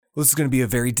Well, this is going to be a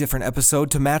very different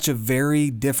episode to match a very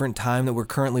different time that we're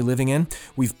currently living in.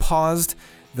 We've paused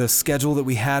the schedule that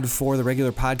we had for the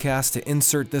regular podcast to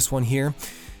insert this one here.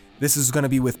 This is going to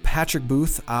be with Patrick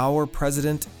Booth, our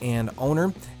president and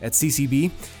owner at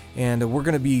CCB, and we're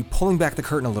going to be pulling back the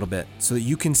curtain a little bit so that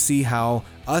you can see how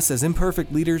us as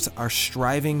imperfect leaders are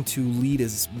striving to lead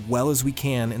as well as we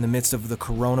can in the midst of the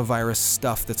coronavirus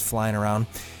stuff that's flying around.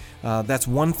 That's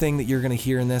one thing that you're going to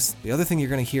hear in this. The other thing you're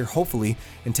going to hear, hopefully,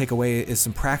 and take away is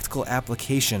some practical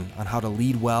application on how to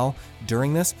lead well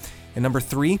during this. And number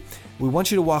 3, we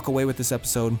want you to walk away with this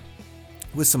episode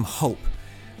with some hope,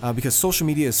 because social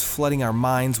media is flooding our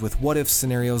minds with what-if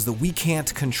scenarios that we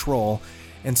can't control.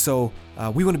 And so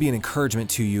we want to be an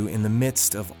encouragement to you in the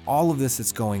midst of all of this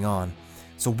that's going on.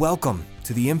 So welcome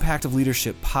to the Impact of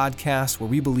Leadership podcast, where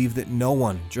we believe that no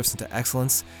one drifts into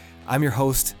excellence. I'm your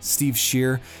host, Steve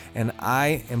Shear, and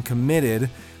I am committed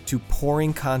to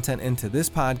pouring content into this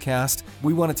podcast.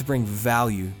 We want it to bring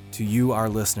value to you, our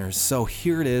listeners. So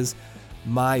here it is,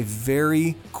 my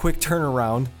very quick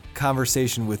turnaround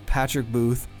conversation with Patrick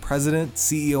Booth, President,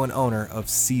 CEO, and owner of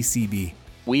CCB.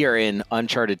 We are in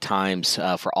uncharted times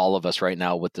for all of us right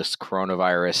now with this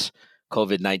coronavirus,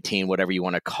 COVID-19, whatever you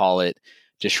want to call it,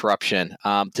 disruption.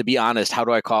 To be honest, what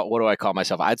do I call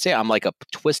myself? I'd say I'm like a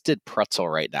twisted pretzel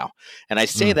right now. And I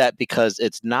say that because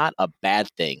it's not a bad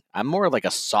thing. I'm more like a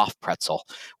soft pretzel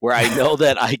where I know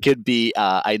that I could be,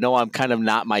 I know I'm kind of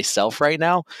not myself right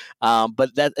now,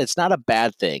 but that it's not a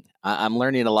bad thing. I'm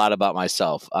learning a lot about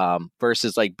myself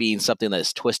versus like being something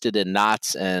that's twisted in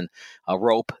knots and a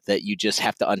rope that you just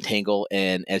have to untangle.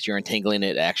 And as you're untangling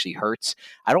it, it actually hurts.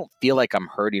 I don't feel like I'm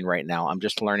hurting right now. I'm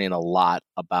just learning a lot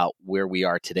about where we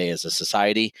are today as a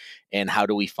society and how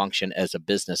do we function as a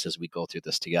business as we go through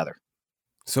this together.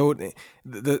 So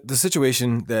the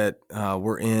situation that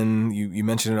we're in, you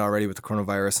mentioned it already with the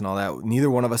coronavirus and all that. Neither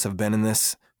one of us have been in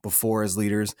this before as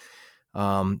leaders,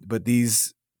 but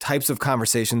these types of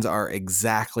conversations are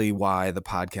exactly why the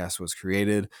podcast was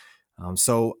created.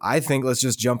 So I think let's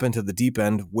just jump into the deep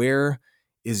end. Where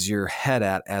is your head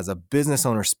at as a business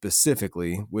owner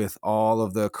specifically with all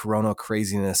of the corona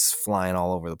craziness flying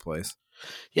all over the place?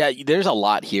 Yeah, there's a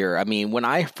lot here. I mean, when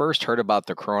I first heard about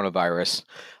the coronavirus,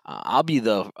 I'll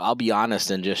be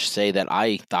honest and just say that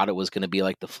I thought it was going to be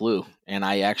like the flu, and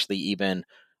I actually even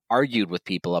argued with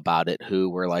people about it who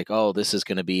were like, "Oh, this is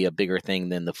going to be a bigger thing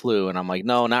than the flu," and I'm like,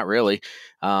 "No, not really.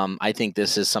 I think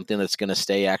this is something that's going to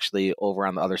stay actually over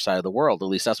on the other side of the world. At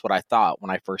least that's what I thought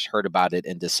when I first heard about it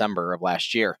in December of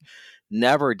last year.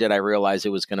 Never did I realize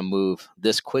it was going to move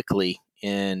this quickly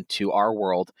into our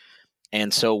world."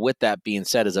 And so with that being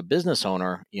said, as a business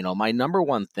owner, my number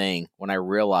one thing when I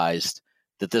realized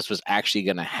that this was actually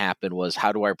going to happen was,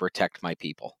 how do I protect my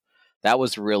people? That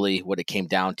was really what it came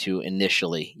down to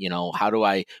initially.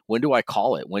 When do I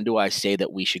call it? When do I say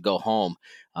that we should go home?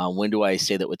 When do I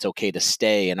say that it's okay to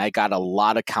stay? And I got a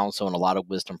lot of counsel and a lot of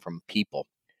wisdom from people.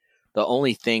 The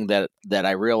only thing that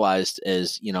I realized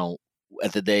is,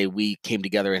 at the day we came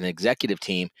together in an executive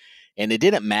team, and it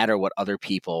didn't matter what other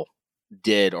people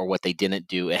did or what they didn't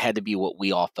do. It had to be what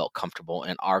we all felt comfortable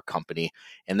in our company.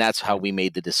 And that's how we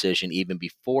made the decision even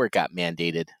before it got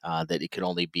mandated that it could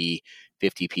only be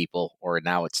 50 people, or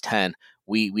now it's 10.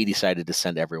 We decided to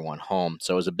send everyone home.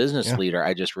 So as a business leader,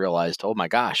 I just realized, oh my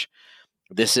gosh,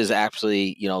 this is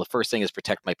actually, the first thing is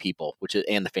protect my people,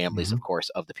 and the families, of course,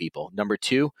 of the people. Number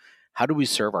 2, how do we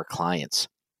serve our clients?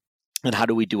 And how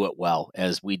do we do it well,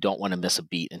 as we don't want to miss a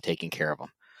beat in taking care of them?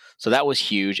 So that was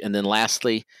huge. And then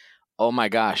lastly, oh my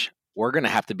gosh, we're going to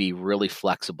have to be really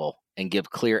flexible and give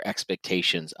clear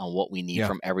expectations on what we need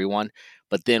from everyone.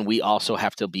 But then we also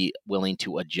have to be willing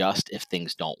to adjust if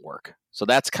things don't work. So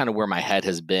that's kind of where my head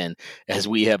has been as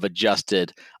we have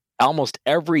adjusted. Almost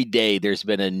every day, there's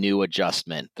been a new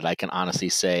adjustment that I can honestly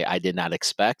say I did not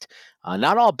expect.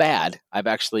 Not all bad. I've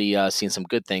actually seen some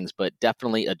good things, but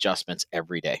definitely adjustments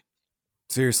every day.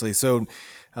 Seriously. So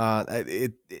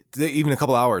even every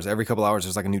couple hours,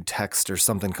 there's like a new text or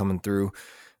something coming through.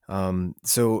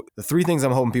 So the 3 things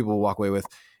I'm hoping people will walk away with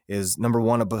is, number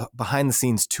 1, a behind the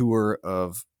scenes tour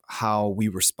of how we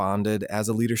responded as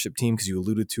a leadership team, because you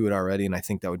alluded to it already. And I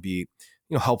think that would be,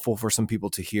 helpful for some people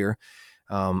to hear.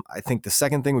 I think the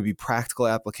second thing would be practical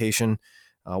application,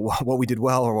 what we did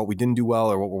well or what we didn't do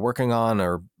well or what we're working on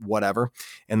or whatever.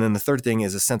 And then the third thing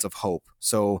is a sense of hope.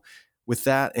 So with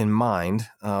that in mind,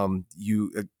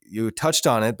 you touched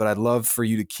on it, but I'd love for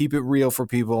you to keep it real for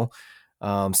people.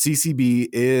 CCB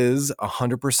is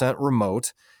 100%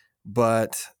 remote,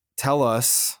 but tell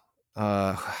us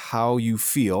how you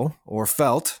feel or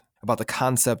felt about the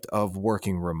concept of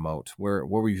working remote. What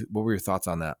were your thoughts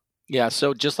on that? Yeah,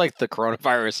 so just like the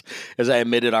coronavirus, as I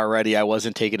admitted already, I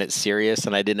wasn't taking it serious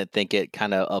and I didn't think it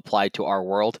kind of applied to our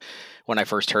world when I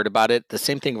first heard about it. The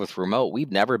same thing with remote.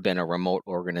 We've never been a remote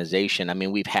organization. I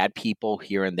mean, we've had people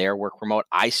here and there work remote.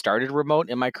 I started remote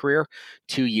in my career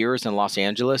 2 years in Los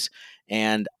Angeles,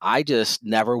 and I just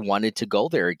never wanted to go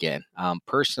there again.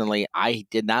 Personally, I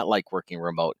did not like working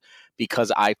remote because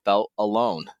I felt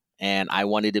alone and I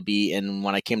wanted to be in.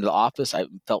 When I came to the office, I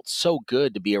felt so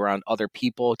good to be around other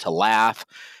people, to laugh,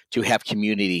 to have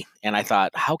community. And I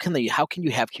thought, how can you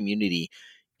have community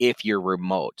if you're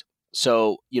remote?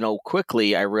 So,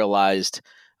 quickly I realized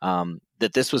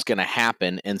that this was going to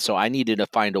happen, and so I needed to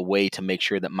find a way to make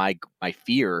sure that my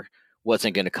fear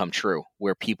wasn't going to come true,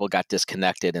 where people got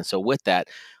disconnected. And so, with that,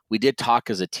 we did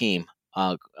talk as a team,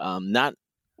 not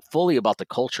fully about the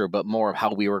culture, but more of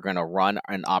how we were going to run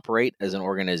and operate as an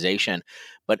organization.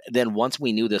 But then once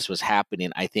we knew this was happening,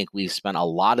 I think we spent a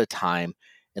lot of time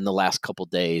in the last couple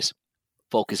days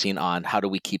focusing on how do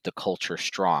we keep the culture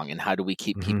strong and how do we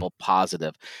keep Hmm. people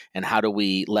positive and how do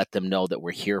we let them know that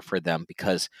we're here for them,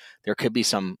 because there could be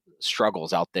some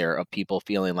struggles out there of people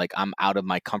feeling like I'm out of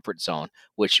my comfort zone,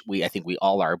 which I think we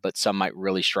all are, but some might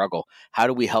really struggle. How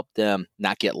do we help them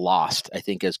not get lost? I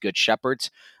think as good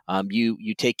shepherds,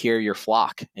 you take care of your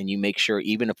flock and you make sure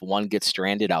even if one gets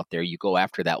stranded out there, you go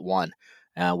after that one,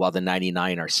 while the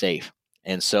 99 are safe.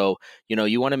 And so,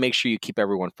 you want to make sure you keep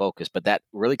everyone focused, but that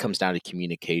really comes down to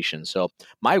communication. So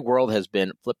my world has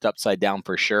been flipped upside down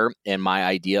for sure in my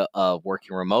idea of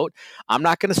working remote. I'm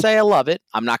not going to say I love it.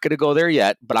 I'm not going to go there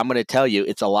yet, but I'm going to tell you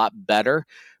it's a lot better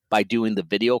by doing the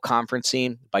video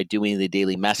conferencing, by doing the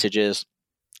daily messages,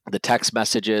 the text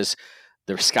messages,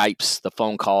 the Skypes, the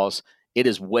phone calls. It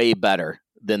is way better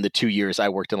than the 2 years I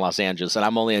worked in Los Angeles. And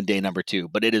I'm only on day number 2,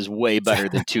 but it is way better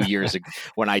than 2 years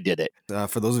when I did it.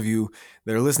 For those of you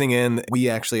that are listening in, we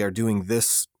actually are doing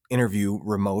this interview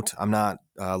remote. I'm not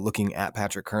looking at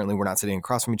Patrick currently. We're not sitting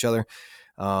across from each other.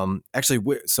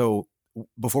 So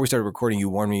before we started recording, you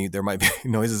warned me there might be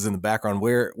noises in the background.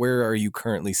 Where are you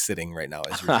currently sitting right now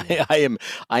as you're doing I, I am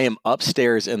I am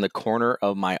upstairs in the corner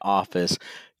of my office,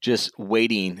 just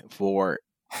waiting for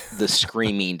the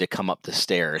screaming to come up the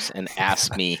stairs and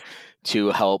ask me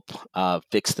to help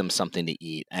fix them something to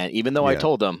eat. And even though I Yeah,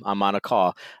 told them I'm on a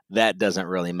call, that doesn't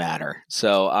really matter.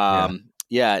 So yeah.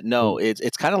 yeah, no, Well,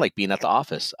 it's kind of like being at the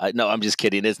office. No, I'm just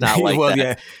kidding. It's not like well,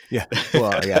 that. yeah, yeah.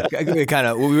 Well, yeah. Kind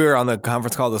of. We were on the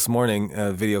conference call this morning,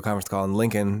 video conference call, and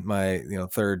Lincoln, my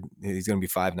third, he's going to be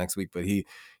 5 next week, but he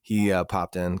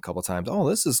popped in a couple times. Oh,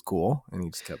 this is cool, and he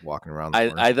just kept walking around the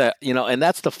corner. And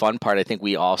that's the fun part. I think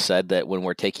we all said that when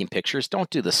we're taking pictures, don't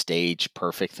do the stage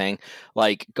perfect thing.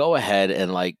 Like, go ahead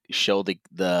and like show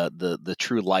the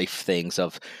true life things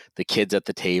of the kids at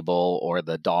the table or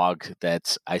the dog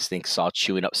that's I think saw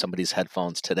chewing up somebody's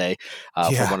headphones today,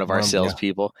 from Yeah, one of our yeah,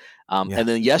 salespeople. yeah. And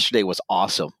then yesterday was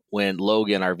awesome when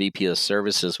Logan, our VP of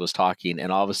services, was talking,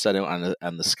 and all of a sudden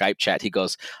on the Skype chat, he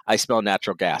goes, "I smell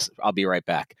natural gas. I'll be right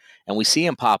back." And we see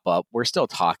him pop up. We're still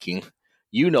talking.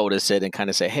 You notice it and kind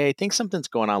of say, "Hey, I think something's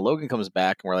going on." Logan comes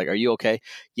back and we're like, "Are you okay?"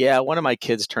 "Yeah, one of my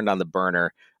kids turned on the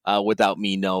burner without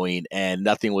me knowing, and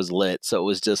nothing was lit, so it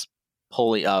was just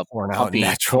pulling up, Pouring out pumping,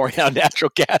 natural pouring out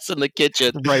natural gas in the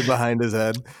kitchen." right behind his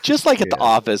head. Just like at the Yeah,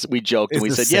 office, we joked and it's we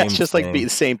the said, "Yeah, it's same just like thing. the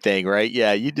same thing, right?"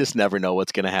 Yeah, you just never know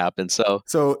what's going to happen. So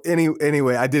So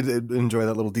anyway, I did enjoy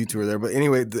that little detour there. But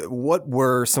anyway, what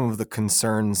were some of the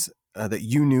concerns that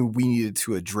you knew we needed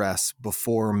to address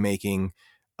before making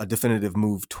a definitive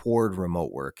move toward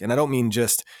remote work? And I don't mean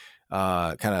just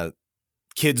kind of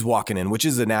kids walking in, which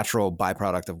is a natural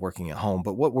byproduct of working at home.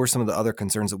 But what were some of the other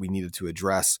concerns that we needed to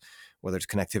address, whether it's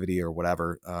connectivity or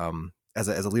whatever, as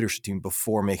a leadership team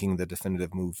before making the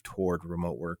definitive move toward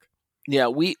remote work? yeah,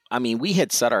 we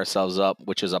had set ourselves up,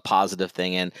 which is a positive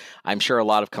thing. And I'm sure a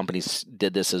lot of companies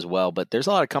did this as well, but there's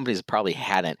a lot of companies that probably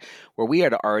hadn't, where we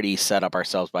had already set up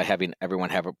ourselves by having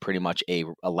everyone have pretty much a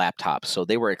laptop. So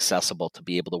they were accessible to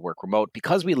be able to work remote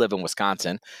because we live in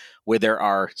Wisconsin, where there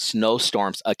are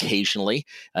snowstorms occasionally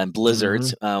and Mm-hmm.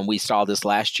 blizzards. We saw this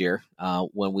last year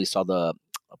when we saw the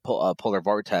polar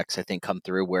vortex, I think, come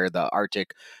through where the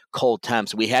Arctic cold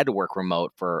temps, we had to work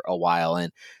remote for a while.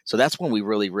 And so that's when we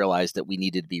really realized that we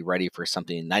needed to be ready for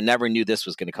something. I never knew this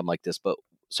was going to come like this, but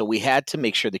so we had to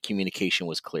make sure the communication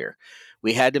was clear.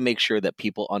 We had to make sure that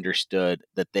people understood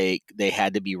that they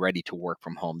had to be ready to work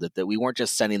from home, that we weren't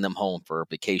just sending them home for a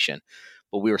vacation,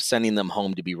 but we were sending them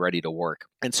home to be ready to work.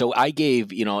 And so I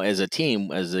gave, as a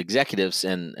team, as executives,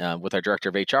 and with our director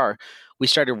of HR, we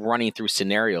started running through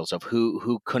scenarios of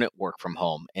who couldn't work from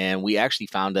home, and we actually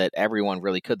found that everyone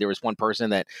really could. There was one person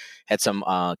that had some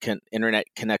internet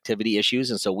connectivity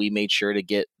issues, and so we made sure to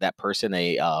get that person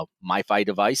a MiFi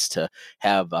device to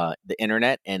have the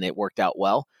internet, and it worked out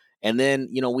well. And then,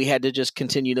 we had to just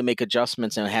continue to make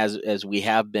adjustments, and as we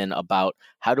have been, about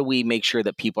how do we make sure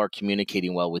that people are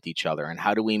communicating well with each other, and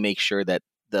how do we make sure that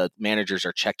the managers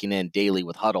are checking in daily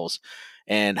with huddles,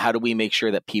 and how do we make sure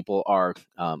that people are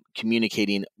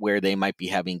communicating where they might be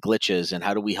having glitches, and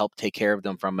how do we help take care of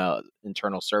them from an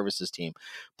internal services team,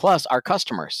 plus our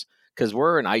customers, because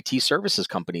we're an IT services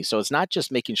company. So it's not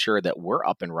just making sure that we're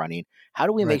up and running. How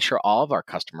do we make sure all of our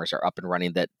customers are up and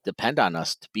running that depend on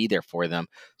us to be there for them?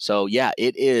 So yeah,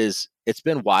 it's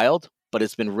been wild, but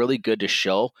it's been really good to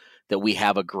show that we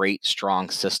have a great, strong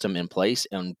system in place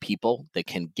and people that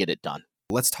can get it done.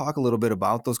 Let's talk a little bit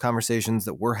about those conversations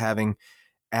that we're having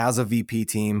as a VP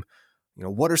team.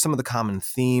 What are some of the common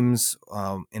themes,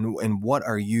 and what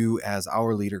are you as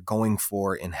our leader going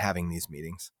for in having these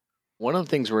meetings? One of the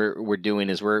things we're doing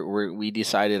is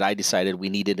I decided we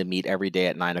needed to meet every day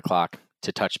at 9:00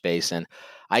 to touch base, and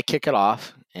I kick it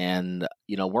off. And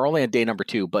we're only on day number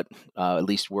 2, but at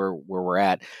least where we're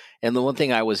at. And the one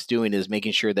thing I was doing is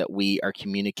making sure that we are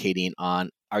communicating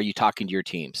on, are you talking to your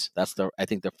teams? That's I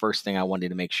think the first thing I wanted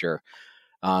to make sure.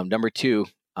 Number 2,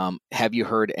 have you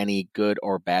heard any good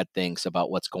or bad things about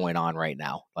what's going on right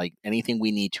now? Like anything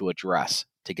we need to address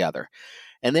together.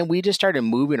 And then we just started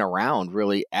moving around,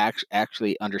 really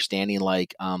actually understanding,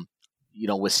 like,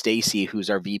 with Stacy,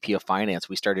 who's our VP of Finance,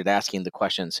 we started asking the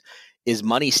questions: is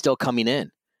money still coming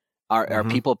in? Are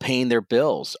people paying their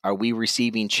bills? Are we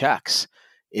receiving checks?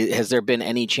 Has there been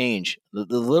any change?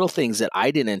 The little things that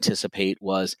I didn't anticipate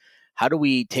was, how do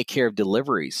we take care of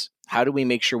deliveries? How do we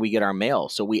make sure we get our mail?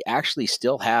 So we actually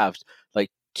still have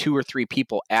like 2 or 3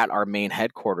 people at our main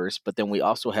headquarters, but then we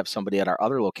also have somebody at our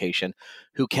other location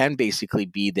who can basically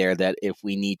be there, that if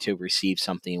we need to receive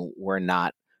something, we're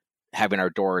not having our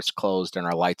doors closed and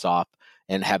our lights off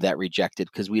and have that rejected,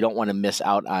 because we don't want to miss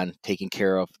out on taking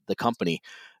care of the company.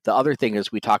 The other thing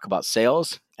is, we talk about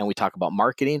sales and we talk about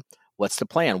marketing. What's the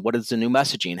plan? What is the new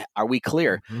messaging? Are we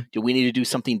clear? Do we need to do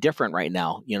something different right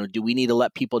now? Do we need to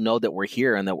let people know that we're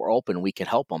here and that we're open and we can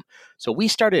help them? So we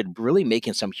started really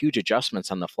making some huge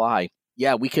adjustments on the fly.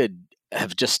 Yeah, we could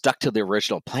have just stuck to the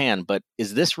original plan, but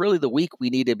is this really the week we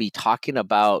need to be talking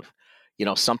about,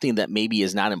 something that maybe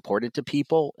is not important to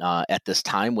people at this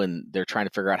time when they're trying to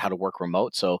figure out how to work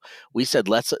remote? So we said,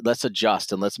 let's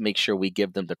adjust, and let's make sure we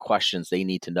give them the questions they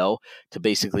need to know to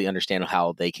basically understand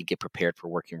how they can get prepared for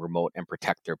working remote and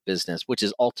protect their business, which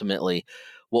is ultimately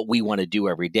what we want to do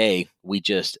every day.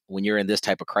 When you're in this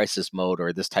type of crisis mode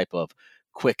or this type of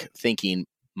quick thinking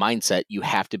mindset, you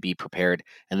have to be prepared,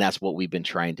 and that's what we've been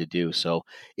trying to do. So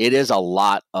it is a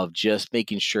lot of just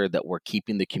making sure that we're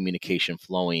keeping the communication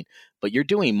flowing, but you're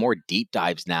doing more deep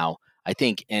dives now, I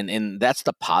think, and that's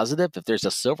the positive. If there's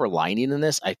a silver lining in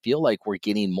this, I feel like we're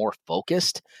getting more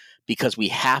focused, because we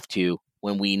have to,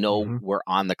 when we know we're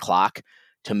on the clock,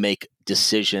 to make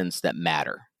decisions that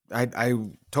matter. I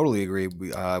totally agree.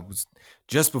 We was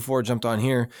just before I jumped on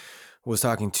here, was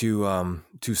talking to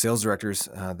 2 sales directors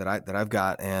that I've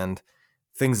got, and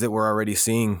things that we're already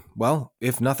seeing. Well,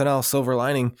 if nothing else, silver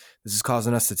lining, this is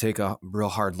causing us to take a real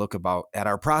hard look at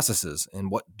our processes, and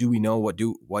what do we know,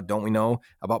 what don't we know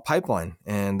about pipeline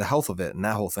and the health of it and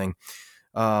that whole thing.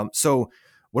 So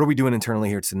what are we doing internally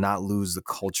here to not lose the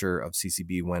culture of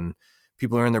CCB when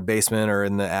people are in their basement or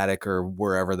in the attic or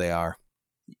wherever they are?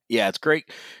 Yeah, it's great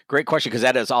question, because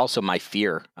that is also my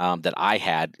fear that I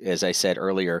had, as I said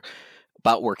earlier,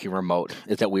 about working remote,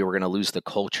 is that we were going to lose the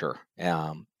culture.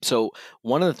 So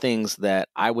one of the things that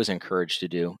I was encouraged to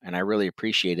do, and I really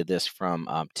appreciated this from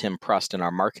Tim Prust in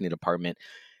our marketing department,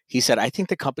 he said, I think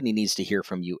the company needs to hear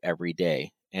from you every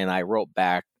day. And I wrote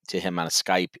back to him on a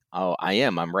Skype, oh,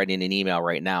 I'm writing an email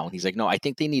right now. And he's like, no, I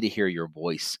think they need to hear your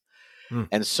voice.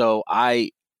 And so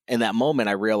in that moment,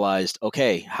 I realized,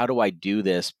 okay, how do I do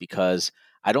this? Because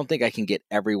I don't think I can get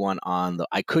everyone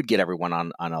I could get everyone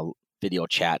on a video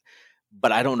chat,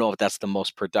 but I don't know if that's the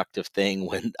most productive thing,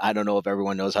 when I don't know if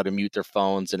everyone knows how to mute their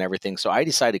phones and everything. So I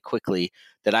decided quickly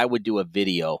that I would do a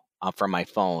video from my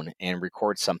phone and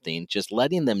record something, just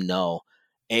letting them know,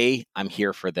 A, I'm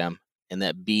here for them, and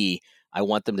that B, I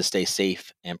want them to stay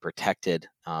safe and protected.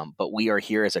 But we are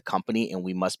here as a company, and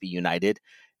we must be united,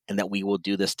 and that we will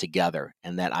do this together,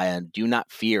 and that I do not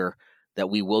fear that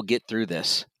we will get through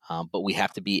this. but we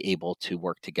have to be able to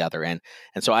work together. And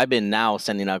so I've been now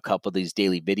sending out a couple of these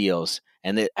daily videos,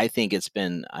 and I think it's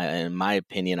been, in my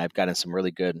opinion, I've gotten some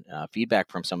really good feedback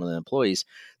from some of the employees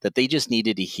that they just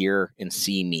needed to hear and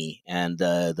see me. And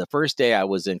the first day I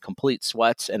was in complete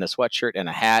sweats and a sweatshirt and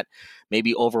a hat,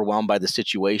 maybe overwhelmed by the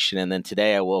situation. And then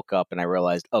today I woke up and I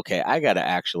realized, okay, I got to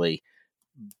actually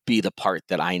be the part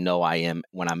that I know I am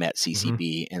when I'm at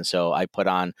CCB. And so I put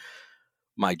on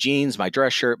my jeans, my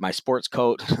dress shirt, my sports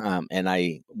coat, and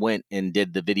I went and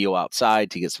did the video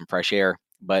outside to get some fresh air.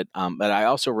 But I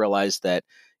also realized that,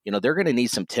 they're going to need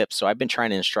some tips. So I've been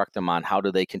trying to instruct them on how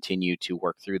do they continue to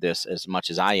work through this as much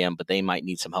as I am, but they might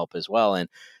need some help as well. And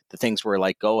the things were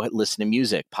like, go listen to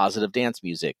music, positive dance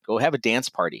music, go have a dance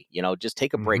party, just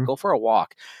take a break, go for a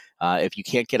walk. If you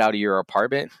can't get out of your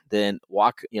apartment, then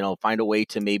walk, find a way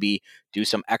to maybe do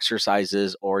some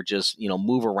exercises or just,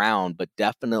 move around, but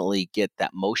definitely get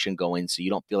that motion going so you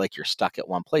don't feel like you're stuck at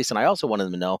one place. And I also wanted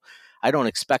them to know, I don't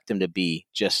expect them to be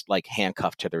just like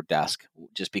handcuffed to their desk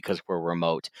just because we're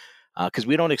remote. Because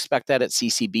we don't expect that at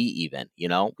CCB even,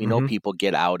 we know people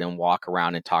get out and walk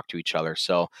around and talk to each other.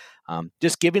 So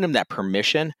just giving them that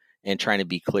permission and trying to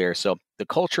be clear. So the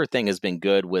culture thing has been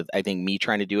good with, I think, me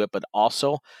trying to do it, but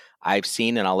also I've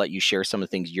seen, and I'll let you share some of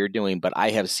the things you're doing, but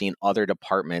I have seen other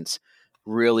departments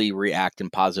really react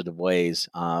in positive ways.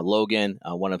 Logan,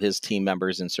 one of his team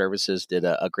members in services, did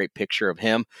a great picture of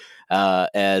him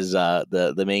as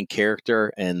the main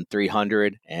character in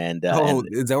 300. And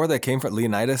is that where that came from?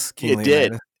 Leonidas? King Leonidas?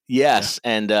 Did. Yes.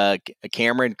 Yeah. And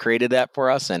Cameron created that for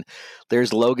us. And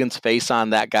there's Logan's face on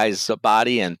that guy's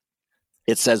body. And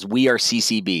it says, "We are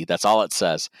CCB." That's all it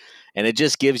says. And it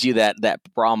just gives you that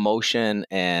raw motion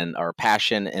and our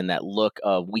passion and that look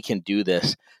of we can do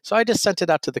this. So I just sent it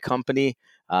out to the company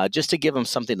just to give them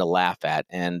something to laugh at.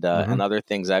 And other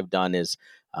things I've done is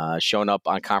shown up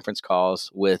on conference calls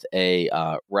with a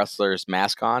wrestler's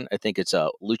mask on. I think it's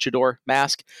a luchador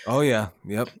mask. Oh, yeah.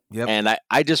 Yep. And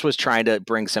I just was trying to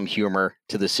bring some humor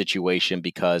to the situation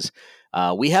because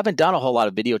we haven't done a whole lot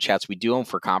of video chats. We do them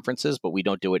for conferences, but we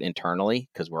don't do it internally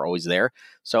because we're always there.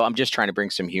 So I'm just trying to bring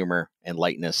some humor and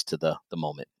lightness to the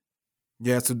moment.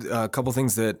 Yeah, so a couple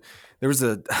things there was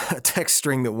a text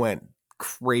string that went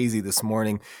crazy this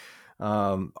morning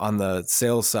on the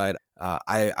sales side.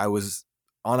 I was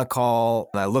on a call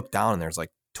and I looked down and there's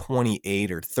like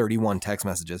 28 or 31 text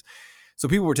messages. So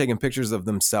people were taking pictures of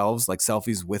themselves, like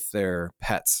selfies with their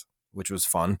pets, which was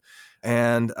fun.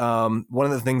 And one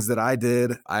of the things that I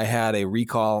did, I had a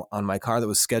recall on my car that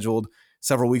was scheduled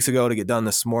several weeks ago to get done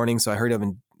this morning. So I hurried up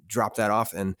and dropped that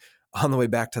off. And on the way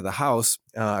back to the house,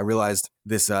 I realized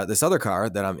this other car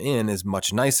that I'm in is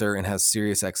much nicer and has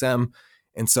Sirius XM.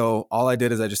 And so all I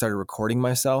did is I just started recording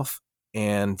myself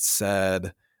and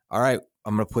said, all right,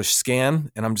 I'm going to push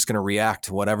scan and I'm just going to react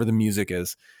to whatever the music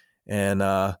is. And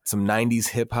some 90s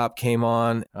hip hop came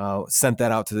on, sent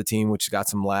that out to the team, which got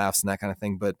some laughs and that kind of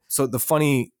thing. But so the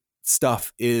funny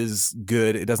stuff is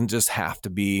good. It doesn't just have to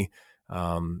be,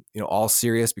 all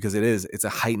serious, because it's a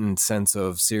heightened sense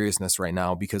of seriousness right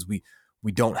now because we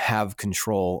don't have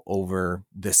control over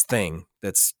this thing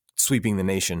that's sweeping the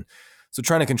nation. So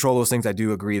trying to control those things, I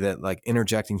do agree that like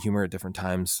interjecting humor at different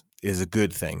times is a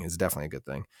good thing, is definitely a good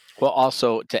thing. Well,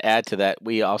 also to add to that,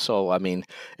 we also,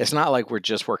 it's not like we're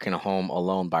just working at home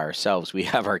alone by ourselves. We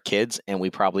have our kids and we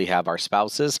probably have our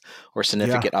spouses or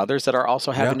significant others that are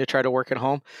also having to try to work at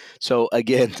home. So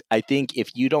again, I think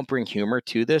if you don't bring humor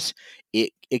to this,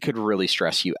 it could really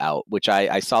stress you out, which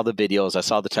I saw the videos, I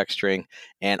saw the text string,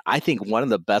 and I think one of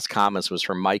the best comments was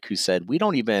from Mike, who said, we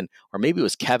don't even, or maybe it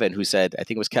was Kevin who said, I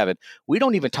think it was Kevin, we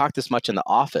don't even talk this much in the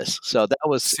office. So that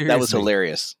was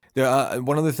hilarious. Yeah,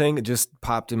 one other thing that just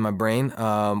popped in my brain.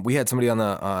 We had somebody on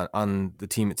the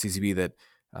team at CCB that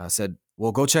said,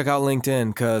 well, go check out LinkedIn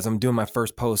because I'm doing my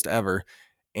first post ever.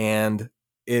 And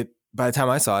by the time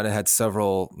I saw it, it had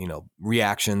several,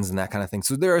 reactions and that kind of thing.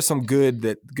 So there are some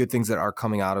good things that are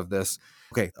coming out of this.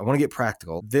 Okay, I want to get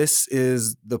practical. This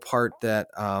is the part that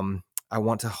I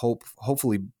want to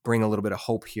hopefully bring a little bit of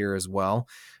hope here as well,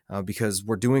 because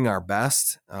we're doing our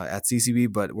best at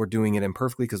CCB, but we're doing it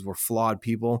imperfectly because we're flawed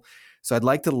people. So I'd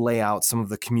like to lay out some of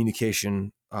the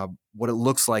communication, what it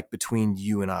looks like between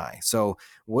you and I. So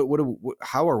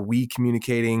how are we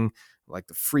communicating? Like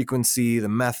the frequency, the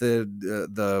method,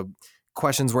 the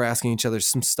questions we're asking each other,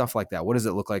 some stuff like that. What does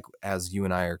it look like as you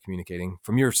and I are communicating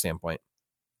from your standpoint?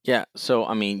 Yeah.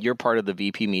 So, you're part of the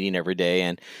VP meeting every day.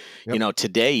 And,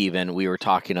 today even we were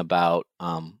talking about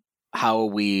how are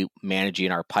we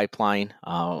managing our pipeline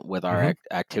with our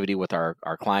activity with our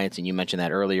clients. And you mentioned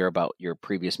that earlier about your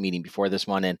previous meeting before this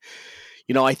one. And,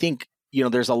 I think,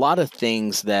 there's a lot of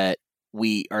things that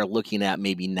we are looking at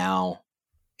maybe now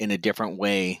in a different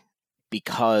way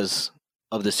because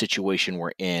of the situation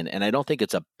we're in. And I don't think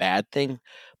it's a bad thing,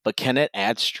 but can it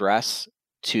add stress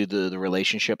to the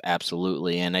relationship?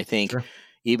 Absolutely. And I think Sure.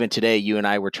 even today, you and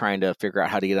I were trying to figure out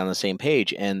how to get on the same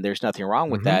page, and there's nothing wrong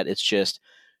with Mm-hmm. that. It's just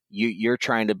you're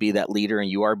trying to be that leader, and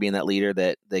you are being that leader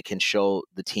that can show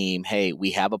the team, hey,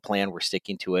 we have a plan, we're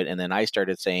sticking to it. And then I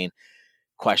started saying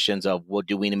questions of, well,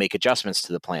 do we need to make adjustments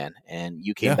to the plan? And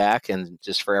you came Yeah. back and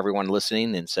just for everyone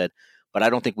listening and said, but I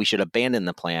don't think we should abandon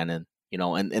the plan. And,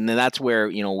 and then that's where,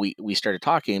 we started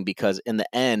talking, because in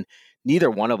the end,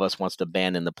 neither one of us wants to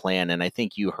abandon the plan. And I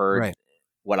think you heard Right.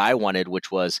 what I wanted,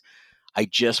 which was, I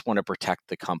just want to protect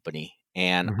the company,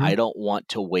 and Mm-hmm. I don't want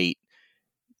to wait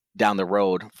down the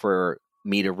road for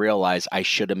me to realize I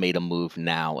should have made a move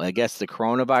now. I guess the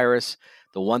coronavirus,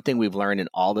 the one thing we've learned in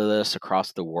all of this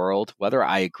across the world, whether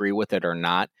I agree with it or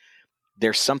not,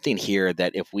 there's something here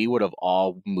that if we would have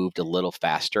all moved a little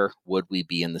faster, would we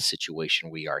be in the situation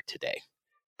we are today?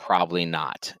 Probably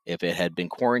not. If it had been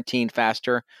quarantined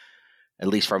faster, at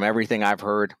least from everything I've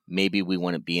heard, maybe we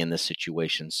wouldn't be in this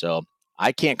situation. So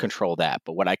I can't control that,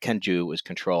 but what I can do is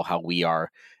control how we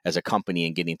are as a company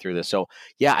and getting through this. So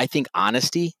yeah, I think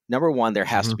honesty, number one, there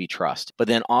has Mm-hmm. to be trust, but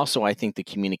then also I think the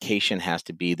communication has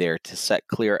to be there to set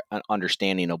clear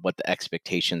understanding of what the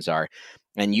expectations are.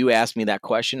 And you asked me that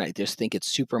question. I just think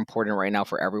it's super important right now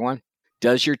for everyone.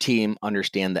 Does your team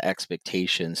understand the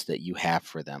expectations that you have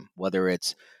for them? Whether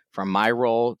it's from my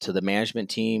role to the management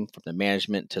team, from the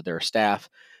management to their staff,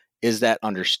 is that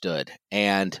understood?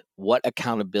 And what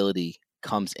accountability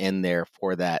comes in there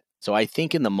for that? So I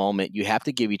think in the moment, you have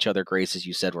to give each other grace. As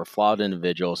you said, we're flawed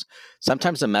individuals.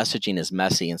 Sometimes the messaging is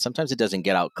messy and sometimes it doesn't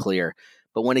get out clear.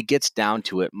 But when it gets down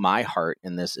to it, my heart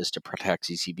in this is to protect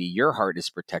CCB. Your heart is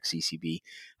to protect CCB.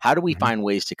 How do we Mm-hmm. find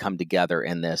ways to come together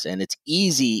in this? And it's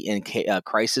easy in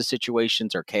crisis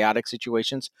situations or chaotic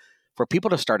situations for people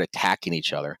to start attacking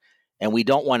each other. And we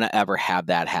don't want to ever have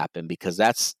that happen, because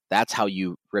that's how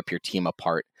you rip your team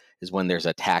apart, is when there's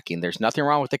attacking. There's nothing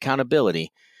wrong with accountability,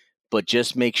 but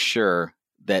just make sure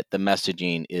that the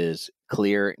messaging is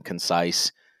clear and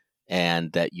concise,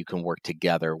 and that you can work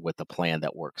together with a plan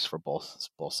that works for both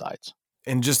sides.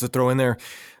 And just to throw in there,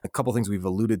 a couple things we've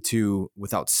alluded to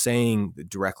without saying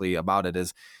directly about it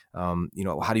is, how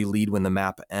do you lead when the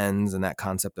map ends, and that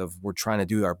concept of we're trying to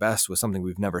do our best with something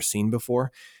we've never seen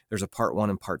before. There's a part 1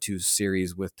 and part 2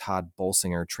 series with Todd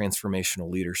Bolsinger. Transformational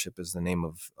Leadership is the name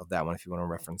of that one, if you want to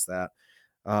reference that.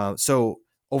 So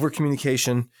over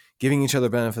communication, giving each other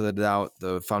benefit of the doubt.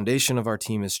 The foundation of our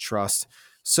team is trust.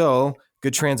 So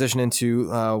good transition into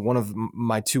one of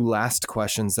my 2 last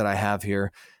questions that I have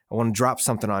here. I want to drop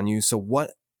something on you. So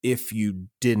what if you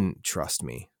didn't trust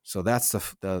me? So that's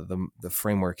the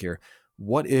framework here.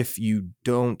 What if you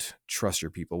don't trust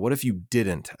your people? What if you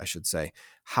didn't, I should say?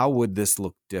 How would this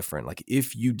look different? Like,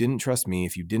 if you didn't trust me,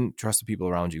 if you didn't trust the people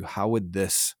around you, how would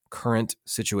this current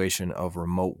situation of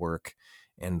remote work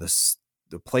and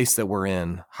the place that we're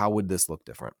in, how would this look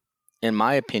different? In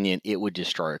my opinion, it would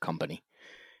destroy a company.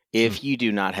 If you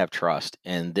do not have trust,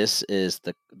 and this is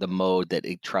the mode that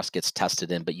trust gets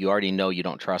tested in, but you already know you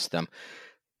don't trust them,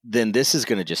 then this is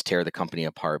going to just tear the company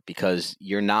apart, because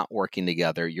you're not working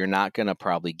together. You're not going to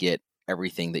probably get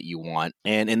everything that you want.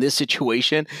 And in this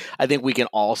situation, I think we can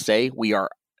all say we are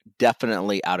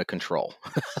definitely out of control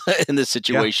in this Yeah.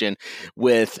 situation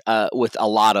with a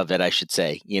lot of it, I should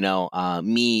say.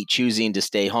 Me choosing to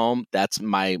stay home, that's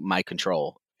my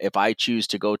control. If I choose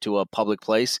to go to a public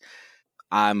place,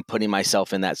 I'm putting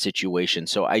myself in that situation.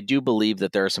 So I do believe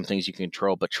that there are some things you can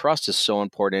control, but trust is so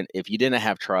important. If you didn't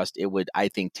have trust, it would, I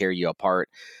think, tear you apart,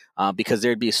 because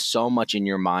there'd be so much in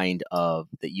your mind of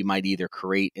that you might either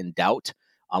create in doubt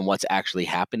on what's actually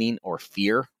happening, or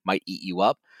fear might eat you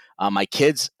up. My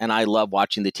kids and I love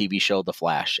watching the TV show The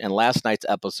Flash, and last night's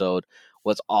episode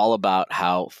was all about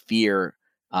how fear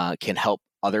can help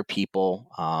other people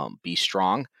be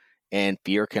strong, and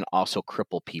fear can also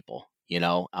cripple people.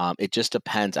 It just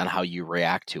depends on how you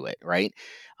react to it, right?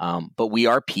 But we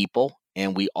are people,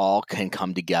 and we all can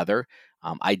come together.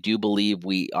 I do believe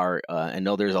we are. I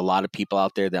know there's a lot of people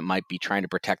out there that might be trying to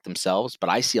protect themselves, but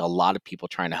I see a lot of people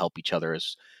trying to help each other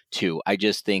too. I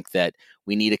just think that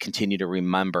we need to continue to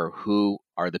remember who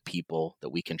are the people that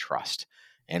we can trust,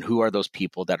 and who are those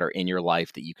people that are in your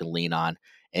life that you can lean on,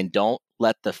 and don't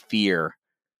let the fear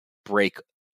break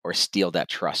or steal that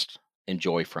trust and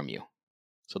joy from you.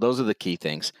 So those are the key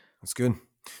things. That's good.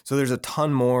 So there's a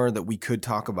ton more that we could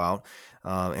talk about.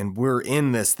 And we're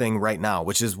in this thing right now,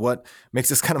 which is what makes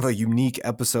this kind of a unique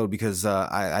episode, because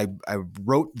I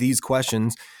wrote these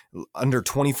questions under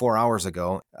 24 hours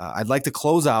ago. I'd like to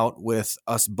close out with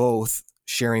us both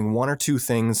sharing one or two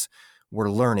things we're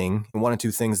learning, and one or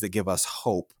two things that give us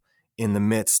hope in the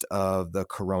midst of the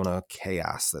corona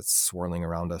chaos that's swirling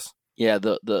around us. Yeah,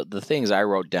 the things I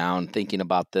wrote down thinking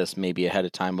about this maybe ahead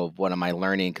of time of what am I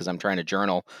learning, because I'm trying to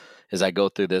journal as I go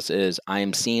through this, is I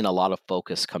am seeing a lot of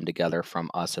focus come together from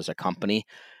us as a company.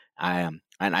 I am,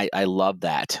 and I love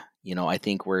that. I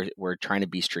think we're trying to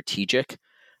be strategic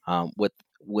with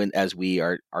when as we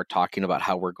are talking about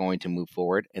how we're going to move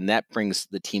forward, and that brings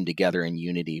the team together in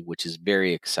unity, which is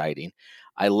very exciting.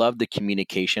 I love the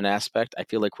communication aspect. I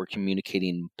feel like we're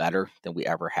communicating better than we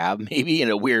ever have, maybe in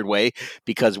a weird way,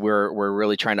 because we're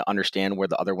really trying to understand where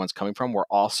the other one's coming from. We're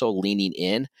also leaning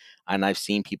in, and I've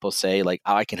seen people say like,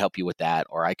 "Oh, I can help you with that,"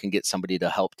 or "I can get somebody to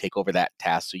help take over that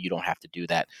task so you don't have to do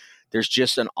that." There's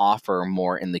just an offer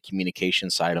more in the communication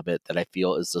side of it that I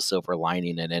feel is the silver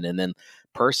lining in it. And then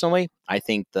personally, I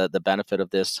think the benefit of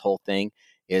this whole thing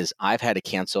is I've had to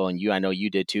cancel, and I know you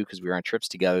did too, because we were on trips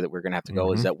together that we're going to have to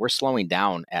go, is that we're slowing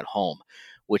down at home,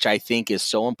 which I think is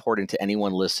so important to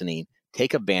anyone listening.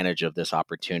 Take advantage of this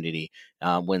opportunity.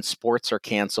 When sports are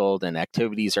canceled and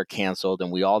activities are canceled,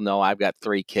 and we all know I've got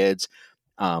 3 kids,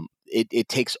 it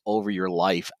takes over your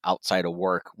life outside of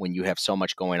work when you have so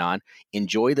much going on.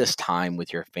 Enjoy this time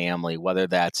with your family, whether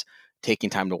that's taking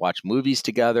time to watch movies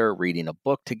together, reading a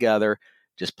book together,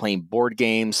 just playing board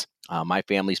games. My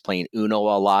family's playing Uno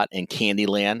a lot and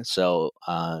Candyland. So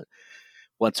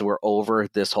once we're over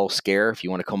this whole scare, if you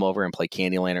want to come over and play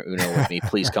Candyland or Uno with me,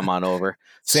 please come on over.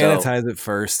 Sanitize it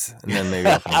first, and then maybe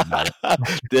I'll think about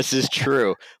it. This is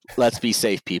true. Let's be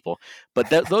safe, people. But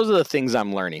those are the things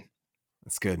I'm learning.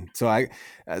 That's good. So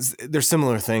there's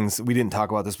similar things. We didn't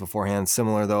talk about this beforehand.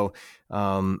 Similar though.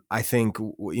 I think,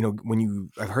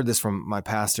 I've heard this from my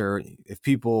pastor.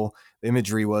 The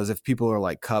imagery was, if people are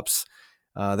like cups,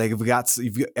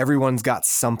 everyone's got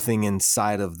something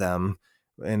inside of them.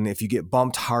 And if you get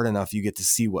bumped hard enough, you get to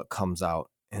see what comes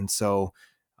out. And so,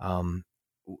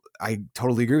 I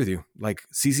totally agree with you. Like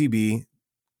CCB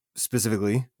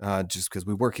specifically, just because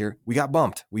we work here, we got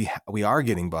bumped. We are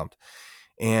getting bumped.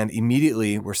 And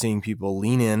immediately we're seeing people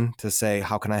lean in to say,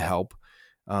 how can I help?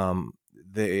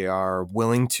 They are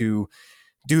willing to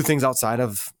do things outside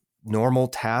of normal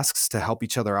tasks to help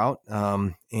each other out.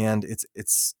 And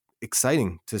it's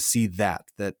exciting to see that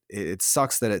it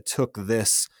sucks that it took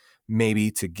this maybe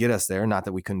to get us there. Not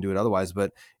that we couldn't do it otherwise,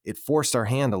 but it forced our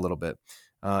hand a little bit.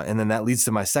 And then that leads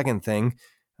to my second thing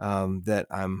that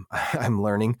I'm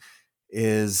learning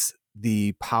is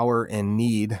the power and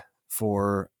need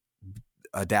for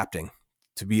adapting,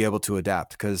 to be able to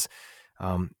adapt. Because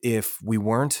if we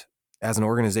weren't, as an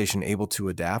organization, able to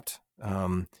adapt,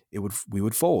 we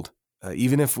would fold.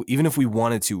 Even if we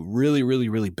wanted to really, really,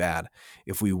 really bad,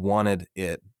 if we wanted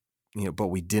it, but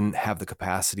we didn't have the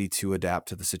capacity to adapt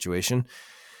to the situation,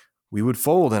 we would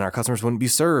fold, and our customers wouldn't be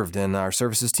served, and our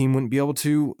services team wouldn't be able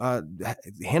to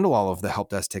handle all of the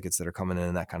help desk tickets that are coming in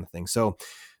and that kind of thing. So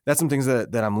that's some things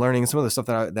that I'm learning. Some of the stuff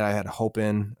that I had hope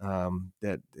in,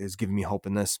 that is giving me hope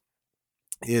in this,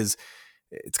 is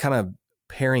it's kind of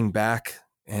paring back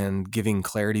and giving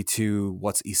clarity to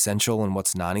what's essential and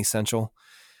what's non-essential.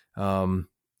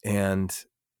 And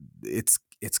it's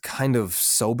kind of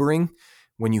sobering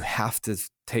when you have to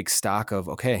take stock of,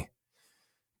 okay,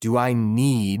 do I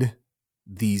need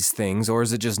these things, or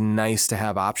is it just nice to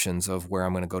have options of where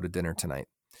I'm going to go to dinner tonight?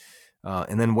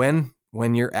 And then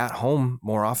when you're at home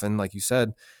more often, like you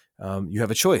said, you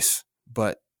have a choice,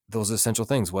 but those essential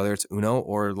things, whether it's Uno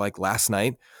or like last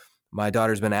night, my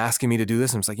daughter's been asking me to do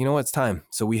this. And I'm like, it's time.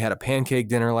 So we had a pancake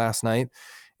dinner last night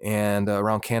and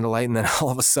around candlelight. And then all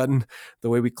of a sudden, the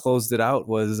way we closed it out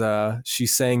was she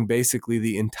sang basically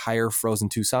the entire Frozen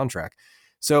 2 soundtrack.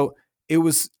 So it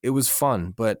was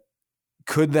fun, but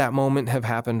could that moment have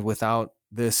happened without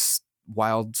this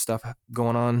wild stuff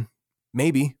going on?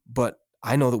 Maybe, but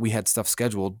I know that we had stuff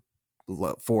scheduled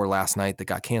for last night that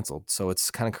got canceled. So it's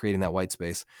kind of creating that white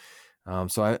space.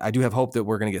 So I do have hope that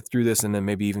we're going to get through this, and then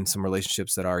maybe even some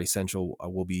relationships that are essential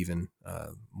will be even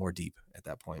more deep at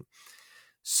that point.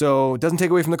 So it doesn't take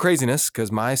away from the craziness,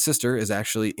 because my sister is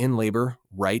actually in labor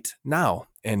right now,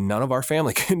 and none of our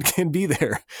family can be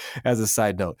there. As a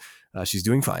side note, she's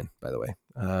doing fine, by the way.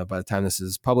 By the time this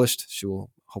is published, she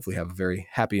will hopefully have a very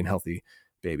happy and healthy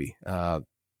baby.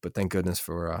 But thank goodness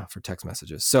for text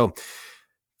messages. So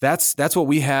that's what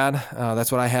we had.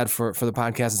 That's what I had for the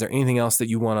podcast. Is there anything else that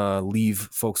you want to leave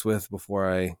folks with before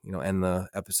I end the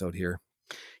episode here?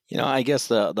 I guess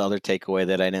the other takeaway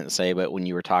that I didn't say, but when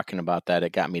you were talking about that,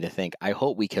 it got me to think. I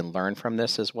hope we can learn from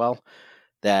this as well.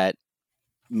 That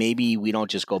maybe we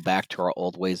don't just go back to our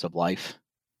old ways of life.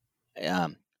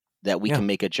 Um, that we Yeah. can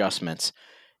make adjustments.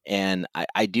 And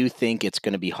I do think it's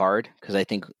going to be hard because I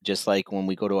think just like when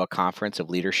we go to a conference of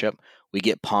leadership, we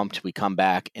get pumped, we come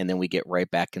back, and then we get right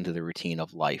back into the routine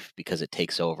of life because it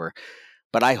takes over.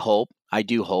 But I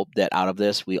do hope that out of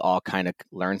this, we all kind of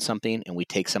learn something and we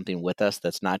take something with us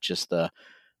that's not just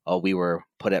oh, we were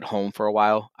put at home for a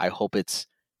while. I hope it's,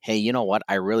 hey, you know what?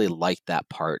 I really like that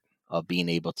part of being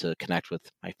able to connect with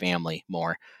my family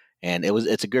more. And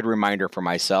it's a good reminder for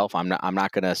myself. I'm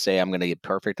not going to say I'm going to get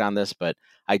perfect on this, but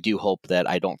I do hope that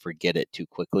I don't forget it too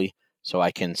quickly so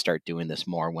I can start doing this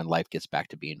more when life gets back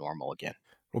to being normal again.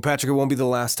 Well, Patrick, it won't be the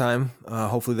last time.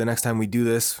 Hopefully the next time we do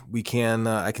this, we can,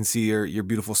 I can see your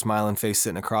beautiful smiling face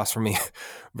sitting across from me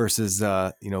versus,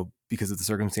 because of the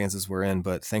circumstances we're in.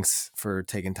 But thanks for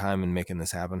taking time and making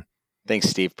this happen. Thanks,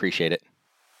 Steve. Appreciate it.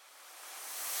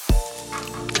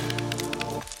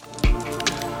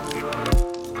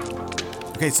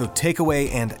 Okay, so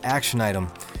takeaway and action item.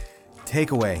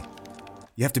 Takeaway,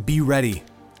 you have to be ready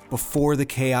before the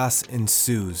chaos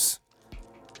ensues.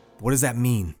 What does that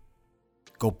mean?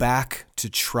 Go back to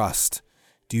trust.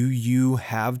 Do you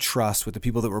have trust with the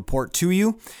people that report to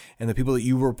you and the people that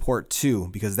you report to?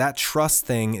 Because that trust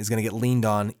thing is going to get leaned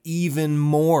on even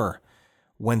more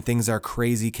when things are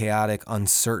crazy, chaotic,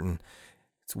 uncertain.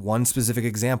 It's one specific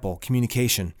example,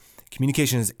 communication.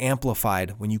 Communication is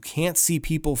amplified. When you can't see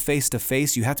people face to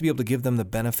face, you have to be able to give them the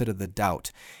benefit of the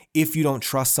doubt. If you don't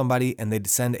trust somebody and they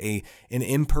send an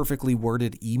imperfectly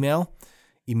worded email,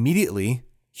 immediately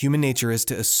human nature is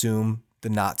to assume the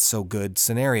not so good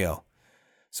scenario.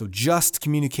 So just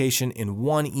communication in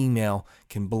one email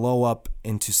can blow up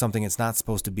into something it's not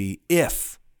supposed to be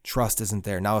if trust isn't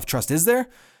there. Now, if trust is there,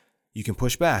 you can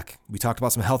push back. We talked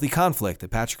about some healthy conflict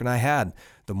that Patrick and I had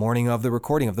the morning of the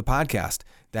recording of the podcast.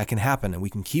 That can happen, and we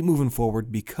can keep moving forward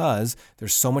because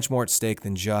there's so much more at stake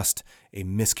than just a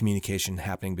miscommunication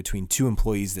happening between two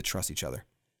employees that trust each other.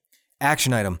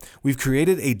 Action item. We've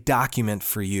created a document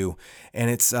for you, and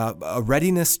it's a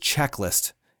readiness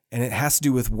checklist, and it has to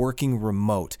do with working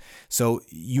remote. So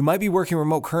you might be working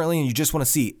remote currently, and you just want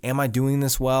to see, am I doing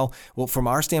this well? Well, from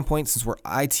our standpoint, since we're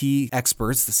IT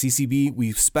experts, the CCB,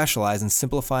 we specialize in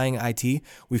simplifying IT.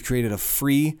 We've created a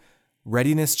free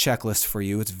readiness checklist for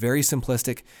you. It's very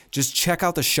simplistic. Just check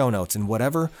out the show notes and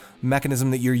whatever mechanism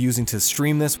that you're using to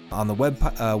stream this on the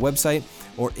website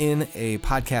or in a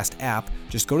podcast app.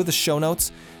 Just go to the show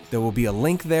notes. There will be a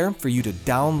link there for you to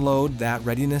download that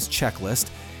readiness checklist.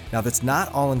 Now, that's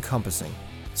not all encompassing.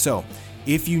 So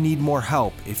if you need more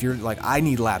help, if you're like, I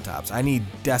need laptops, I need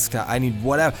desktop, I need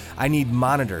whatever, I need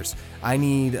monitors, I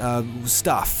need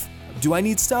stuff. Do I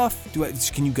need stuff?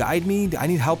 Can you guide me? I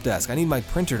need help desk. I need my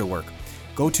printer to work.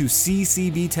 Go to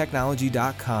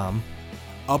ccbtechnology.com,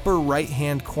 upper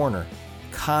right-hand corner,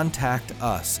 contact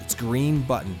us. It's green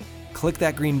button. Click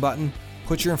that green button,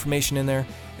 put your information in there,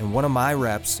 and one of my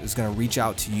reps is going to reach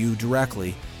out to you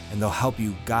directly, and they'll help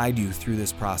you, guide you through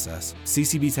this process.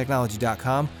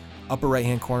 ccbtechnology.com, upper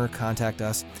right-hand corner, contact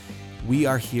us. We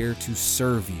are here to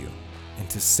serve you and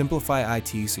to simplify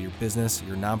IT so your business,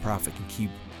 your nonprofit can keep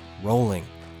rolling.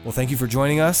 Well, thank you for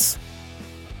joining us.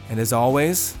 And as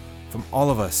always, from all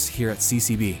of us here at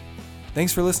CCB,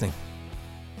 thanks for listening.